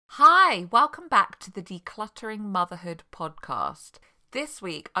Hi, welcome back to the Decluttering Motherhood podcast. This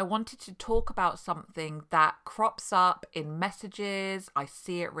week, I wanted to talk about something that crops up in messages. I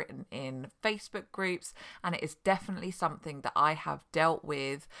see it written in Facebook groups, and it is definitely something that I have dealt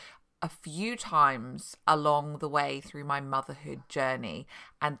with a few times along the way through my motherhood journey,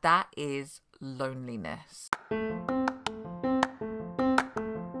 and that is loneliness.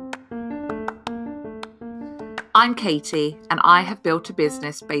 I'm Katie, and I have built a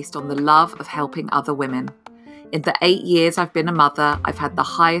business based on the love of helping other women. In the 8 years I've been a mother, I've had the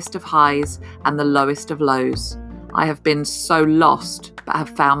highest of highs and the lowest of lows. I have been so lost, but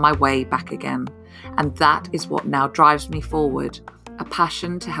have found my way back again. And that is what now drives me forward, a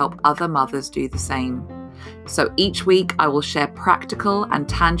passion to help other mothers do the same. So each week I will share practical and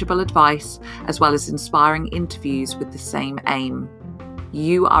tangible advice, as well as inspiring interviews with the same aim.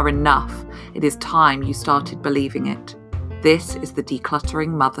 You are enough. It is time you started believing it. This is the Decluttering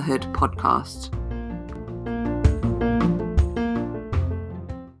Motherhood podcast.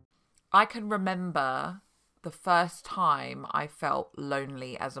 I can remember the first time I felt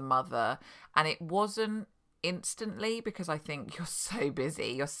lonely as a mother, and it wasn't instantly because I think you're so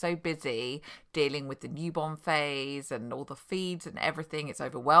busy. You're so busy dealing with the newborn phase and all the feeds and everything. It's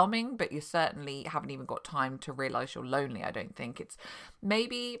overwhelming, but you certainly haven't even got time to realize you're lonely. I don't think it's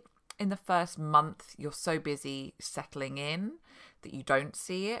maybe in the first month you're so busy settling in that you don't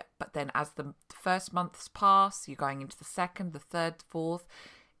see it. But then as the first months pass, you're going into the second, the third, fourth.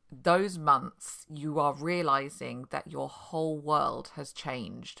 Those months, you are realizing that your whole world has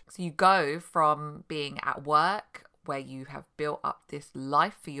changed. So you go from being at work where you have built up this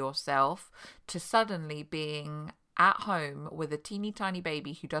life for yourself to suddenly being at home with a teeny tiny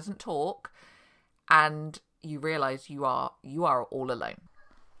baby who doesn't talk, and you realize you are all alone.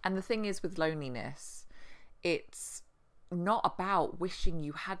 And the thing is with loneliness, it's not about wishing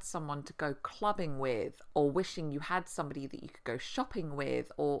you had someone to go clubbing with or wishing you had somebody that you could go shopping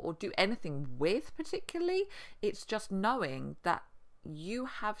with or do anything with particularly. It's just knowing that you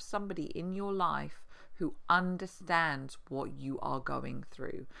have somebody in your life who understands what you are going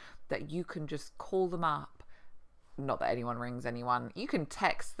through, that you can just call them up. Not that anyone rings anyone. You can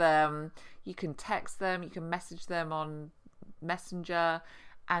text them, you can message them on Messenger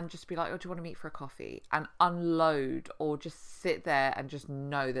and just be like, oh, do you want to meet for a coffee? And unload, or just sit there and just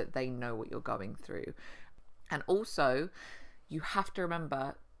know that they know what you're going through. And also, you have to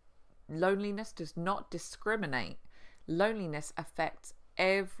remember, loneliness does not discriminate. Loneliness affects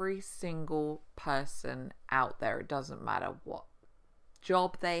every single person out there. It doesn't matter what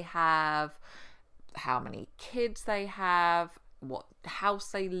job they have, how many kids they have, what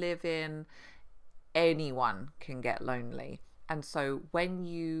house they live in. Anyone can get lonely. And so when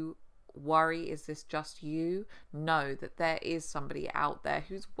you worry, is this just you? Know that there is somebody out there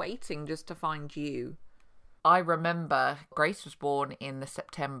who's waiting just to find you. I remember Grace was born in the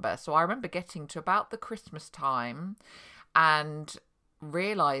September. So I remember getting to about the Christmas time and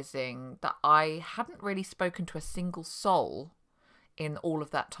realizing that I hadn't really spoken to a single soul in all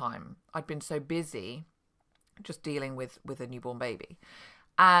of that time. I'd been so busy just dealing with a newborn baby.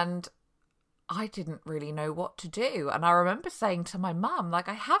 And I didn't really know what to do. And I remember saying to my mum, like,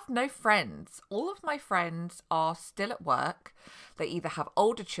 I have no friends. All of my friends are still at work. They either have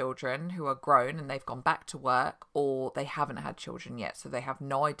older children who are grown and they've gone back to work, or they haven't had children yet, so they have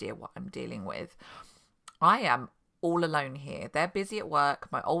no idea what I'm dealing with. I am all alone here. They're busy at work.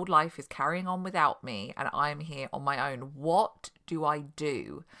 My old life is carrying on without me, and I'm here on my own. What do I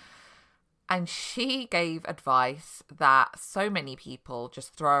do? And she gave advice that so many people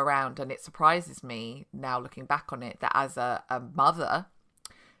just throw around. And it surprises me now looking back on it that as a mother,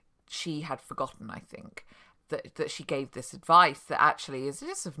 she had forgotten, I think, that she gave this advice that actually is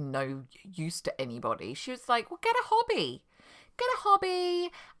just of no use to anybody. She was like, well, get a hobby. Get a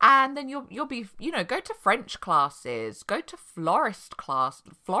hobby, and then you'll be, go to French classes, go to floristry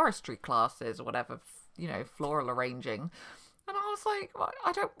classes or whatever, floral arranging. And I was like, well,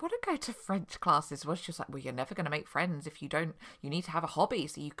 I don't want to go to French classes. Well, she was like, well, you're never going to make friends if you don't. You need to have a hobby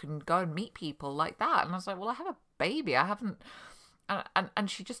so you can go and meet people like that. And I was like, well, I have a baby. I haven't. And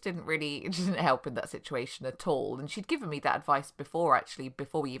she just didn't help in that situation at all. And she'd given me that advice before, actually,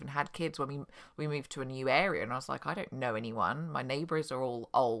 before we even had kids, when we moved to a new area. And I was like, I don't know anyone. My neighbours are all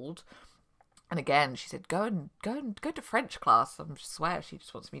old. And again, she said, go to French class. I swear she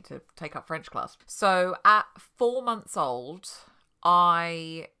just wants me to take up French class. So at 4 months old,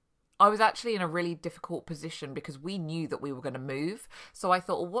 I was actually in a really difficult position because we knew that we were going to move. So I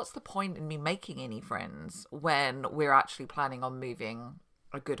thought, well, what's the point in me making any friends when we're actually planning on moving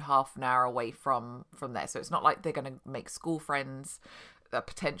a good half an hour away from there? So it's not like they're going to make school friends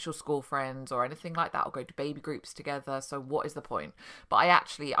potential school friends or anything like that, or go to baby groups together. So what is the point? But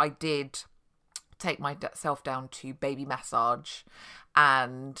I did take myself down to baby massage,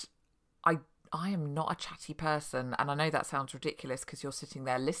 and I am not a chatty person, and I know that sounds ridiculous because you're sitting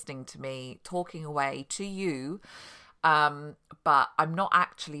there listening to me talking away to you, but I'm not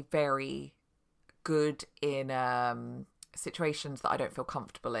actually very good in situations that I don't feel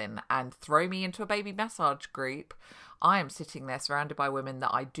comfortable in. And throw me into a baby massage group, I am sitting there surrounded by women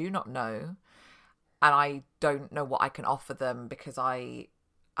that I do not know, and I don't know what I can offer them because I'm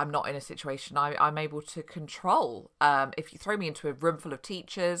not in a situation I'm able to control. If you throw me into a room full of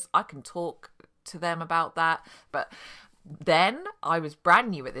teachers, I can talk to them about that. But then I was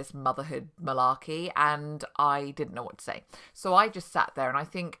brand new at this motherhood malarkey and I didn't know what to say. So I just sat there, and I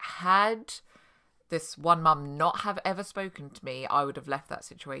think had this one mum not have ever spoken to me, I would have left that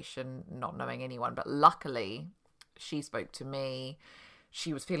situation not knowing anyone. But luckily, she spoke to me.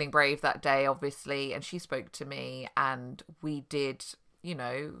 She was feeling brave that day, obviously, and she spoke to me, and we did,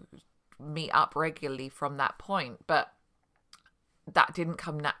 meet up regularly from that point. But that didn't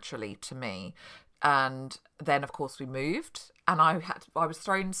come naturally to me. And then, of course, we moved, and I was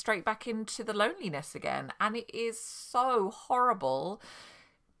thrown straight back into the loneliness again. And it is so horrible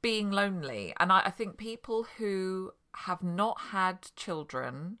being lonely. And I think people who have not had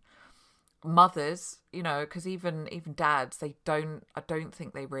children, mothers, because even dads, I don't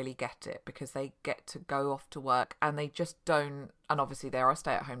think they really get it, because they get to go off to work and they just don't. And obviously there are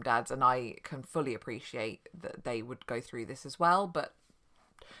stay-at-home dads, and I can fully appreciate that they would go through this as well. But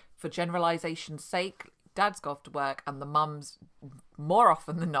for generalization's sake, dads go off to work and the mums more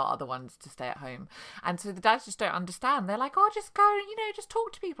often than not are the ones to stay at home. And so the dads just don't understand. They're like, oh, just go, just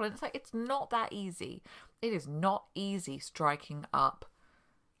talk to people. And it's like, it's not that easy. It is not easy striking up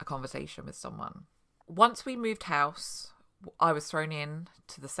a conversation with someone. Once we moved house, I was thrown in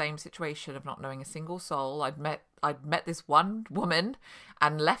to the same situation of not knowing a single soul. I'd met this one woman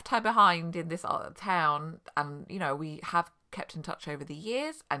and left her behind in this other town. And, we have kept in touch over the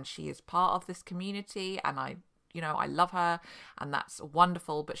years, and she is part of this community, and I love her, and that's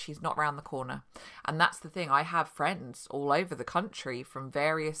wonderful, but she's not around the corner. And that's the thing. I have friends all over the country from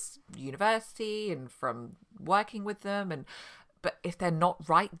various university and from working with them, but if they're not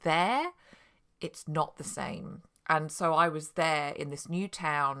right there, it's not the same. And so I was there in this new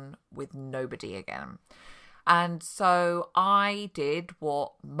town with nobody again. And so I did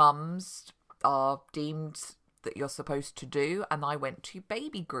what mums are deemed that you're supposed to do, and I went to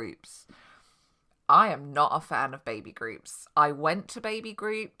baby groups. I am not a fan of baby groups. I went to baby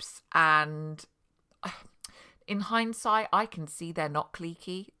groups, and in hindsight, I can see they're not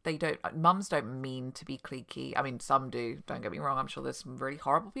cliquey. Mums don't mean to be cliquey. I mean, some do, don't get me wrong. I'm sure there's some really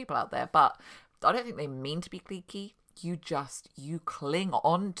horrible people out there, but I don't think they mean to be cliquey. You cling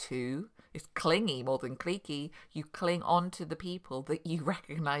on to, it's clingy more than cliquey. You cling on to the people that you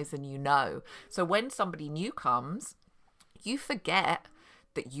recognize and So when somebody new comes, you forget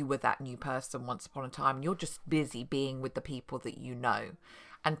that you were that new person once upon a time, and you're just busy being with the people that you know.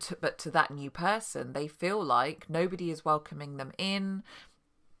 But to that new person, they feel like nobody is welcoming them in.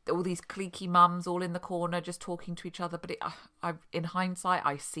 All these cliquey mums all in the corner just talking to each other. But in hindsight,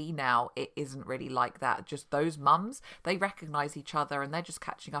 I see now it isn't really like that. Just those mums, they recognize each other and they're just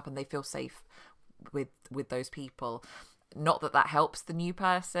catching up, and they feel safe with those people. Not that helps the new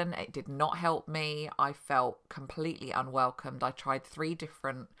person. It did not help me. I felt completely unwelcomed. I tried 3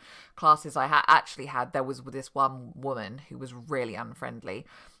 different classes I actually had. There was this one woman who was really unfriendly.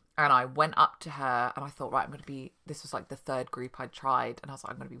 And I went up to her and I thought, right, this was like the 3rd group I'd tried. And I was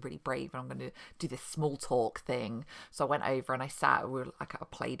like, I'm going to be really brave and I'm going to do this small talk thing. So I went over and I sat, we were like at a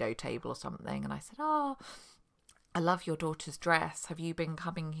Play-Doh table or something. And I said, oh, I love your daughter's dress. Have you been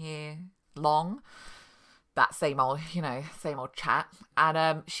coming here long? That same old chat.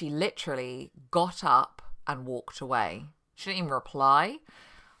 And she literally got up and walked away. She didn't even reply.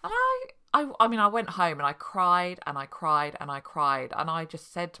 And I went home and I cried and I cried and I cried. And I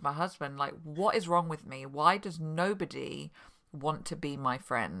just said to my husband, like, what is wrong with me? Why does nobody want to be my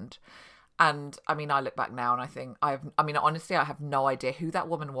friend? And I look back now and I think honestly, I have no idea who that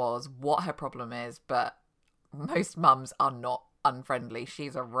woman was, what her problem is, but most mums are not unfriendly.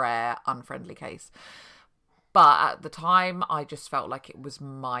 She's a rare unfriendly case. But at the time, I just felt like it was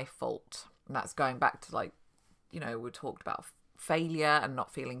my fault. And that's going back to we talked about failure and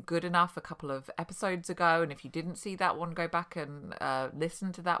not feeling good enough a couple of episodes ago. And if you didn't see that one, go back and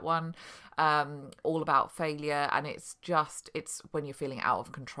listen to that one, all about failure. And it's when you're feeling out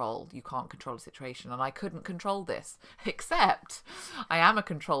of control, you can't control a situation. And I couldn't control this, except I am a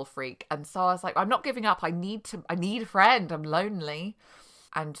control freak. And so I was like, I'm not giving up. I need a friend. I'm lonely.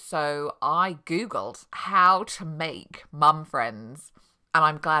 And so I Googled how to make mum friends. And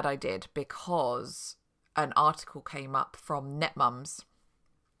I'm glad I did, because an article came up from NetMums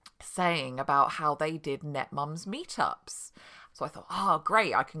saying about how they did NetMums meetups. So I thought, oh,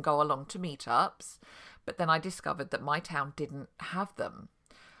 great, I can go along to meetups. But then I discovered that my town didn't have them.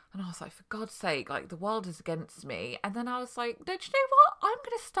 And I was like, for God's sake, like, the world is against me. And then I was like, don't you know what? I'm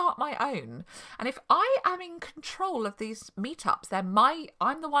going to start my own. And if I am in control of these meetups, then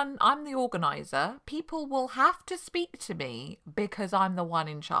I'm the organizer. People will have to speak to me because I'm the one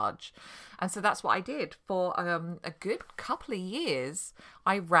in charge. And so that's what I did. For a good couple of years,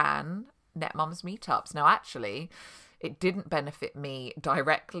 I ran NetMums meetups. Now, actually, it didn't benefit me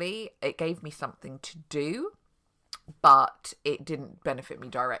directly. It gave me something to do, but it didn't benefit me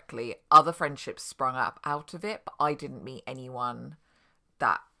directly. Other friendships sprung up out of it, but I didn't meet anyone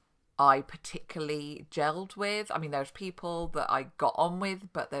that I particularly gelled with. I mean, there's people that I got on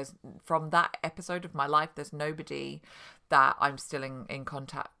with, but from that episode of my life, there's nobody that I'm still in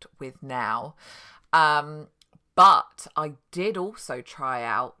contact with now. But I did also try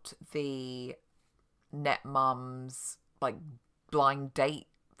out the NetMums like blind date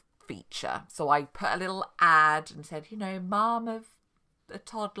feature. So I put a little ad and said, mom of a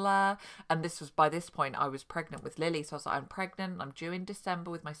toddler. And by this point I was pregnant with Lily. So I was like, I'm pregnant. I'm due in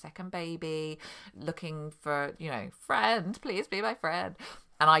December with my second baby. Looking for, friend, please be my friend.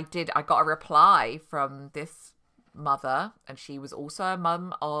 And I got a reply from this mother, and she was also a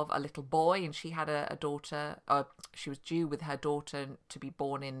mum of a little boy, and she had a daughter. She was due with her daughter to be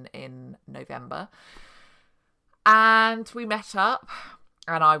born in November. And we met up.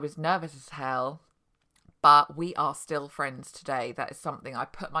 And I was nervous as hell, but we are still friends today. That is something I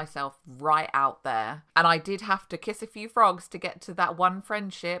put myself right out there. And I did have to kiss a few frogs to get to that one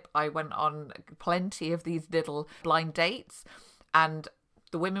friendship. I went on plenty of these little blind dates, and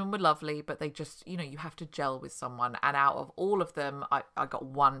the women were lovely, but they just, you have to gel with someone. And out of all of them, I got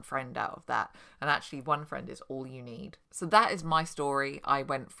one friend out of that. And actually, one friend is all you need. So that is my story. I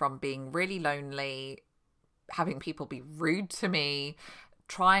went from being really lonely, having people be rude to me,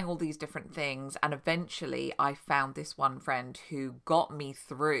 trying all these different things, and eventually I found this one friend who got me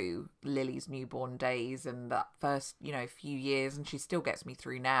through Lily's newborn days and that first, few years, and she still gets me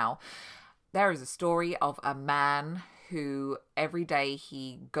through now. There is a story of a man who every day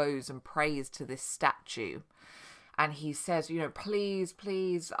he goes and prays to this statue, and he says,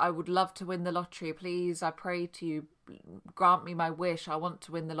 please, I would love to win the lottery. Please, I pray to you, grant me my wish. I want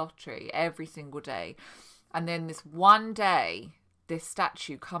to win the lottery every single day. And then this one day, this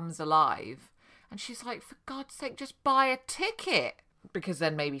statue comes alive, and she's like, for God's sake, just buy a ticket, because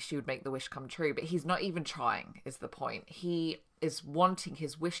then maybe she would make the wish come true. But he's not even trying, is the point. He is wanting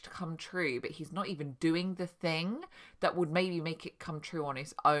his wish to come true, but he's not even doing the thing that would maybe make it come true on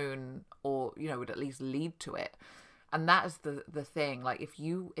his own, or would at least lead to it. And that is the thing. Like, if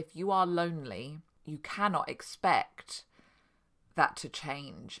you are lonely, you cannot expect that to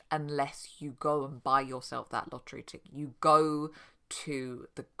change unless you go and buy yourself that lottery ticket. You go to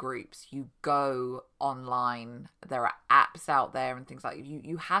the groups, you go online, there are apps out there and things like that.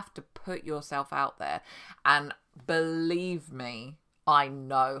 You have to put yourself out there, and believe me, I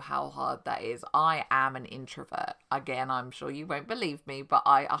know how hard that is. I am an introvert. Again, I'm sure you won't believe me, but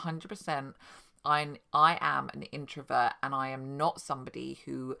I am an introvert, and I am not somebody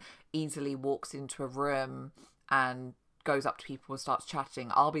who easily walks into a room and goes up to people and starts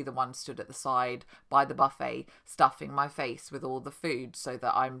chatting. I'll be the one stood at the side by the buffet, stuffing my face with all the food so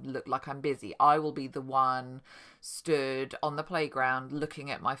that I look like I'm busy. I will be the one stood on the playground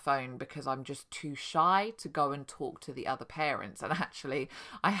looking at my phone because I'm just too shy to go and talk to the other parents. And actually,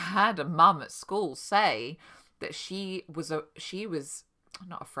 I had a mum at school say that she was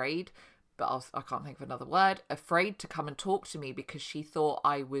not afraid, but I can't think of another word, afraid to come and talk to me because she thought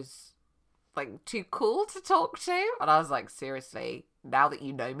I was like too cool to talk to. And I was like, seriously, now that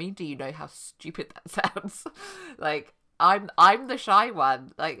you know me, do you know how stupid that sounds? Like, I'm the shy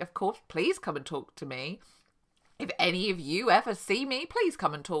one. Like, of course, please come and talk to me. If any of you ever see me, please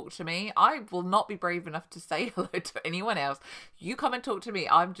come and talk to me. I will not be brave enough to say hello to anyone else. You come and talk to me.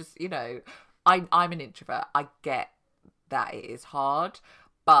 I'm just, I'm an introvert. I get that it is hard,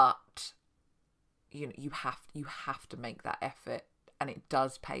 but you have to make that effort. and it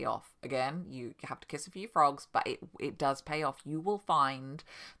does pay off. Again, you have to kiss a few frogs, but it does pay off. You will find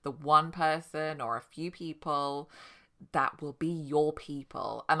the one person or a few people that will be your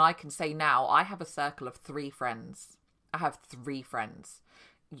people. And I can say now, I have a circle of 3 friends. I have 3 friends.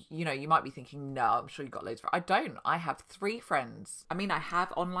 You know, you might be thinking, no, I'm sure you've got loads of... I don't. I have 3 friends. I mean, I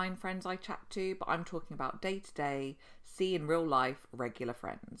have online friends I chat to, but I'm talking about day-to-day, see in real life, regular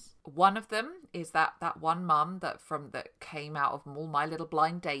friends. One of them is that one mum that came out of all my little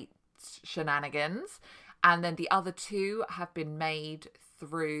blind date shenanigans. And then the other 2 have been made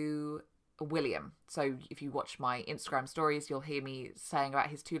through William. So if you watch my Instagram stories, you'll hear me saying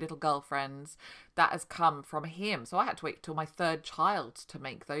about his 2 little girlfriends. That has come from him. So I had to wait till my 3rd child to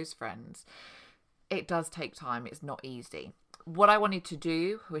make those friends. It does take time. It's not easy. What I wanted to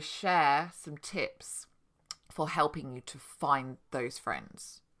do was share some tips for helping you to find those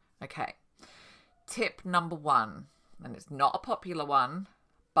friends. Okay. Tip number 1, and it's not a popular one,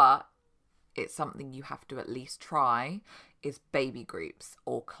 but it's something you have to at least try, is baby groups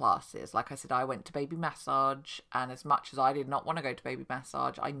or classes. Like I said, I went to baby massage, and as much as I did not want to go to baby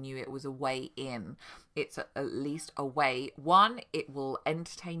massage, I knew it was a way in. It's at least a way. 1, it will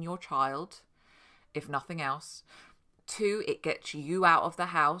entertain your child, if nothing else. 2, it gets you out of the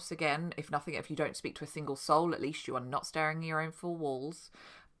house. Again, if you don't speak to a single soul, at least you are not staring at your own 4 walls.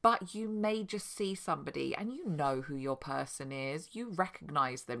 But you may just see somebody and you know who your person is. You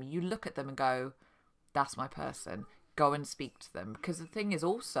recognize them. You look at them and go, that's my person. Go and speak to them. Because the thing is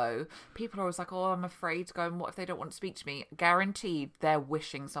also, people are always like, oh, I'm afraid to go. And what if they don't want to speak to me? Guaranteed they're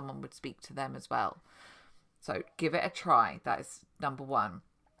wishing someone would speak to them as well. So give it a try. That is number 1.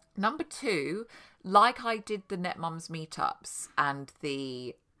 Number 2, like I did the Net Mums meetups and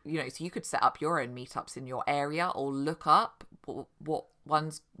so you could set up your own meetups in your area or look up what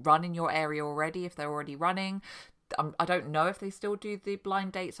ones run in your area already, if they're already running. I don't know if they still do the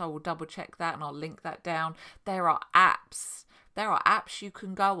blind dates. I will double check that and I'll link that down. There are apps you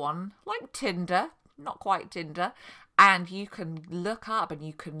can go on, like Tinder, not quite Tinder, and you can look up and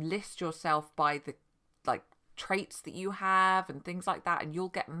you can list yourself by the traits that you have and things like that, and you'll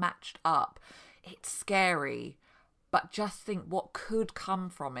get matched up. It's scary, but just think what could come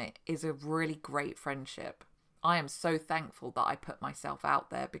from it is a really great friendship. I am so thankful that I put myself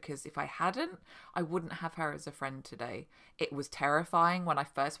out there, because if I hadn't, I wouldn't have her as a friend today. It was terrifying when I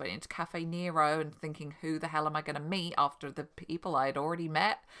first went into Cafe Nero and thinking, who the hell am I going to meet after the people I had already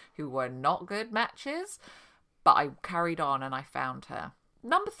met who were not good matches? But I carried on and I found her.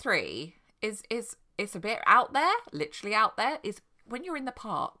 Number 3 is it's a bit out there, literally out there, is when you're in the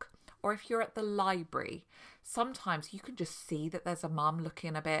park or if you're at the library. Sometimes you can just see that there's a mum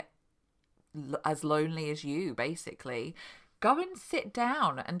looking a bit as lonely as you, basically. Go and sit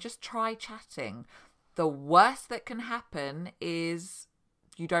down and just try chatting. The worst that can happen is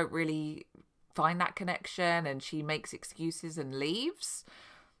you don't really find that connection and she makes excuses and leaves.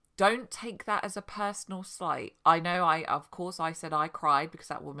 Don't take that as a personal slight. I know of course I said I cried because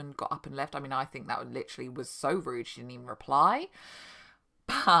that woman got up and left. I mean, I think that literally was so rude. She didn't even reply.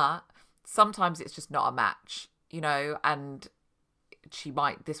 But sometimes it's just not a match, and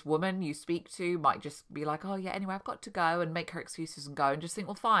this woman you speak to might just be like, oh yeah, anyway, I've got to go, and make her excuses and go, and just think,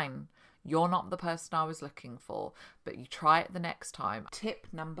 well, fine, you're not the person I was looking for, but you try it the next time. Tip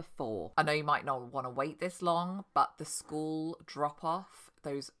number 4. I know you might not want to wait this long, but the school drop off,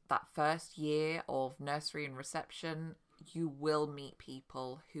 that first year of nursery and reception, you will meet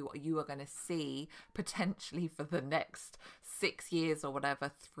people who you are going to see potentially for the next 6 years or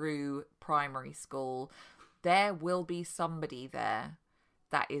whatever through primary school. There will be somebody there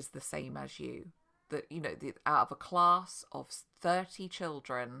that is the same as you. That, out of a class of 30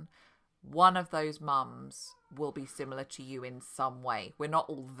 children, one of those mums will be similar to you in some way. We're not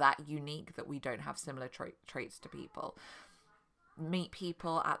all that unique that we don't have similar traits to people. Meet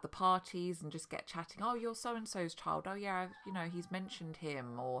people at the parties and just get chatting. Oh, you're so-and-so's child. Oh, yeah, he's mentioned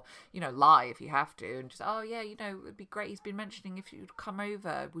him. Or, lie if you have to. And just, oh, yeah, it'd be great. He's been mentioning if you'd come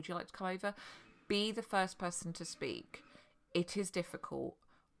over. Would you like to come over? Be the first person to speak. It is difficult,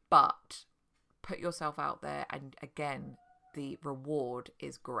 but put yourself out there. And again, the reward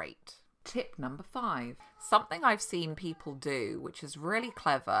is great. Tip number 5. Something I've seen people do, which is really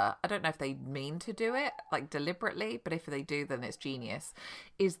clever. I don't know if they mean to do it, deliberately, but if they do, then it's genius,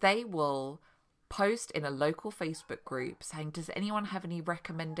 is they will post in a local Facebook group saying, does anyone have any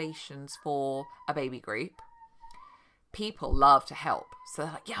recommendations for a baby group? People love to help. So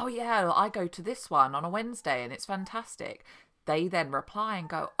they're like, yeah, oh yeah, I go to this one on a Wednesday and it's fantastic. They then reply and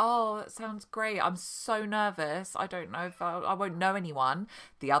go, oh, that sounds great. I'm so nervous. I don't know if I won't know anyone.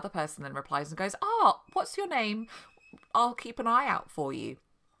 The other person then replies and goes, oh, what's your name? I'll keep an eye out for you.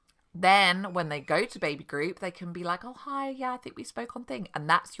 Then when they go to baby group, they can be like, oh, hi, yeah, I think we spoke on thing. And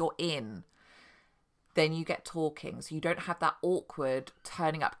that's your in. Then you get talking. So you don't have that awkward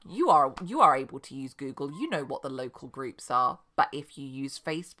turning up. You are able to use Google. You know what the local groups are. But if you use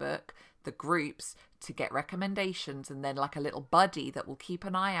Facebook, the groups, to get recommendations and then like a little buddy that will keep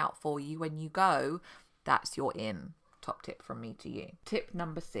an eye out for you when you go, that's your in. Top tip from me to you. Tip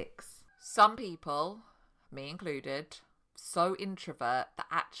number 6. Some people, me included, so introvert that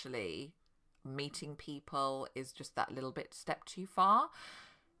actually meeting people is just that little bit step too far.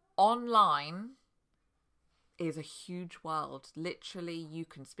 Online is a huge world. Literally, you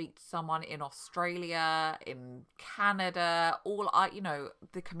can speak to someone in Australia, in Canada,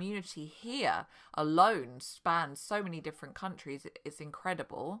 the community here alone spans so many different countries. It's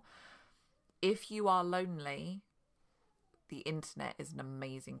incredible. If you are lonely, the internet is an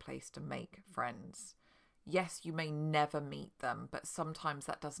amazing place to make friends. Yes, you may never meet them, but sometimes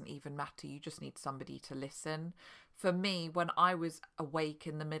that doesn't even matter. You just need somebody to listen. For me, when I was awake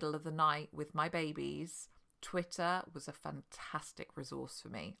in the middle of the night with my babies, Twitter was a fantastic resource for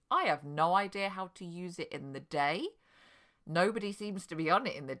me. I have no idea how to use it in the day. Nobody seems to be on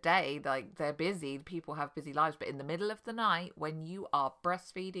it in the day. Like, they're busy. People have busy lives. But in the middle of the night, when you are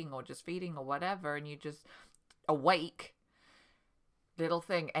breastfeeding or just feeding or whatever, and you just awake, little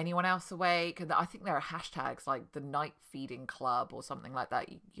thing, anyone else awake? And I think there are hashtags like the night feeding club or something like that,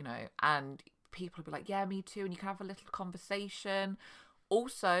 and people will be like, yeah, me too. And you can have a little conversation.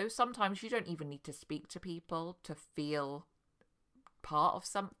 Also, sometimes you don't even need to speak to people to feel part of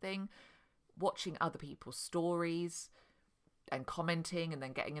something. Watching other people's stories and commenting and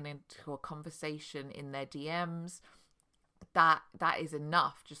then getting into a conversation in their DMs, that is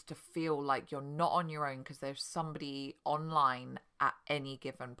enough just to feel like you're not on your own, because there's somebody online at any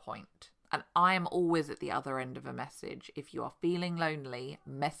given point. And I am always at the other end of a message. If you are feeling lonely,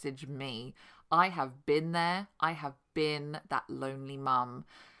 message me. I have been there. I have been that lonely mum,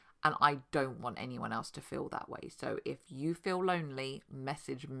 and I don't want anyone else to feel that way. So if you feel lonely,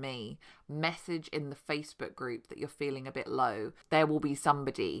 message me. Message in the Facebook group that you're feeling a bit low. There will be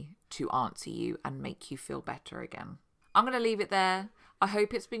somebody to answer you and make you feel better again. I'm going to leave it there. I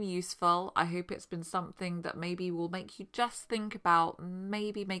hope it's been useful. I hope it's been something that maybe will make you just think about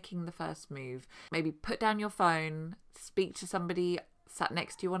maybe making the first move. Maybe put down your phone, speak to somebody sat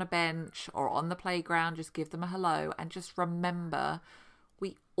next to you on a bench or on the playground, just give them a hello, and just remember,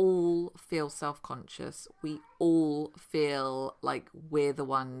 we all feel self-conscious. We all feel like we're the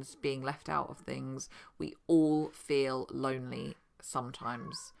ones being left out of things. We all feel lonely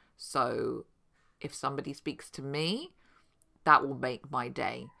sometimes. So if somebody speaks to me, that will make my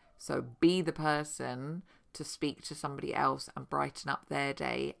day. So be the person to speak to somebody else and brighten up their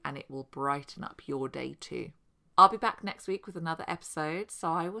day, and it will brighten up your day too. I'll be back next week with another episode, so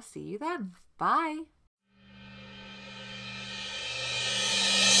I will see you then. Bye.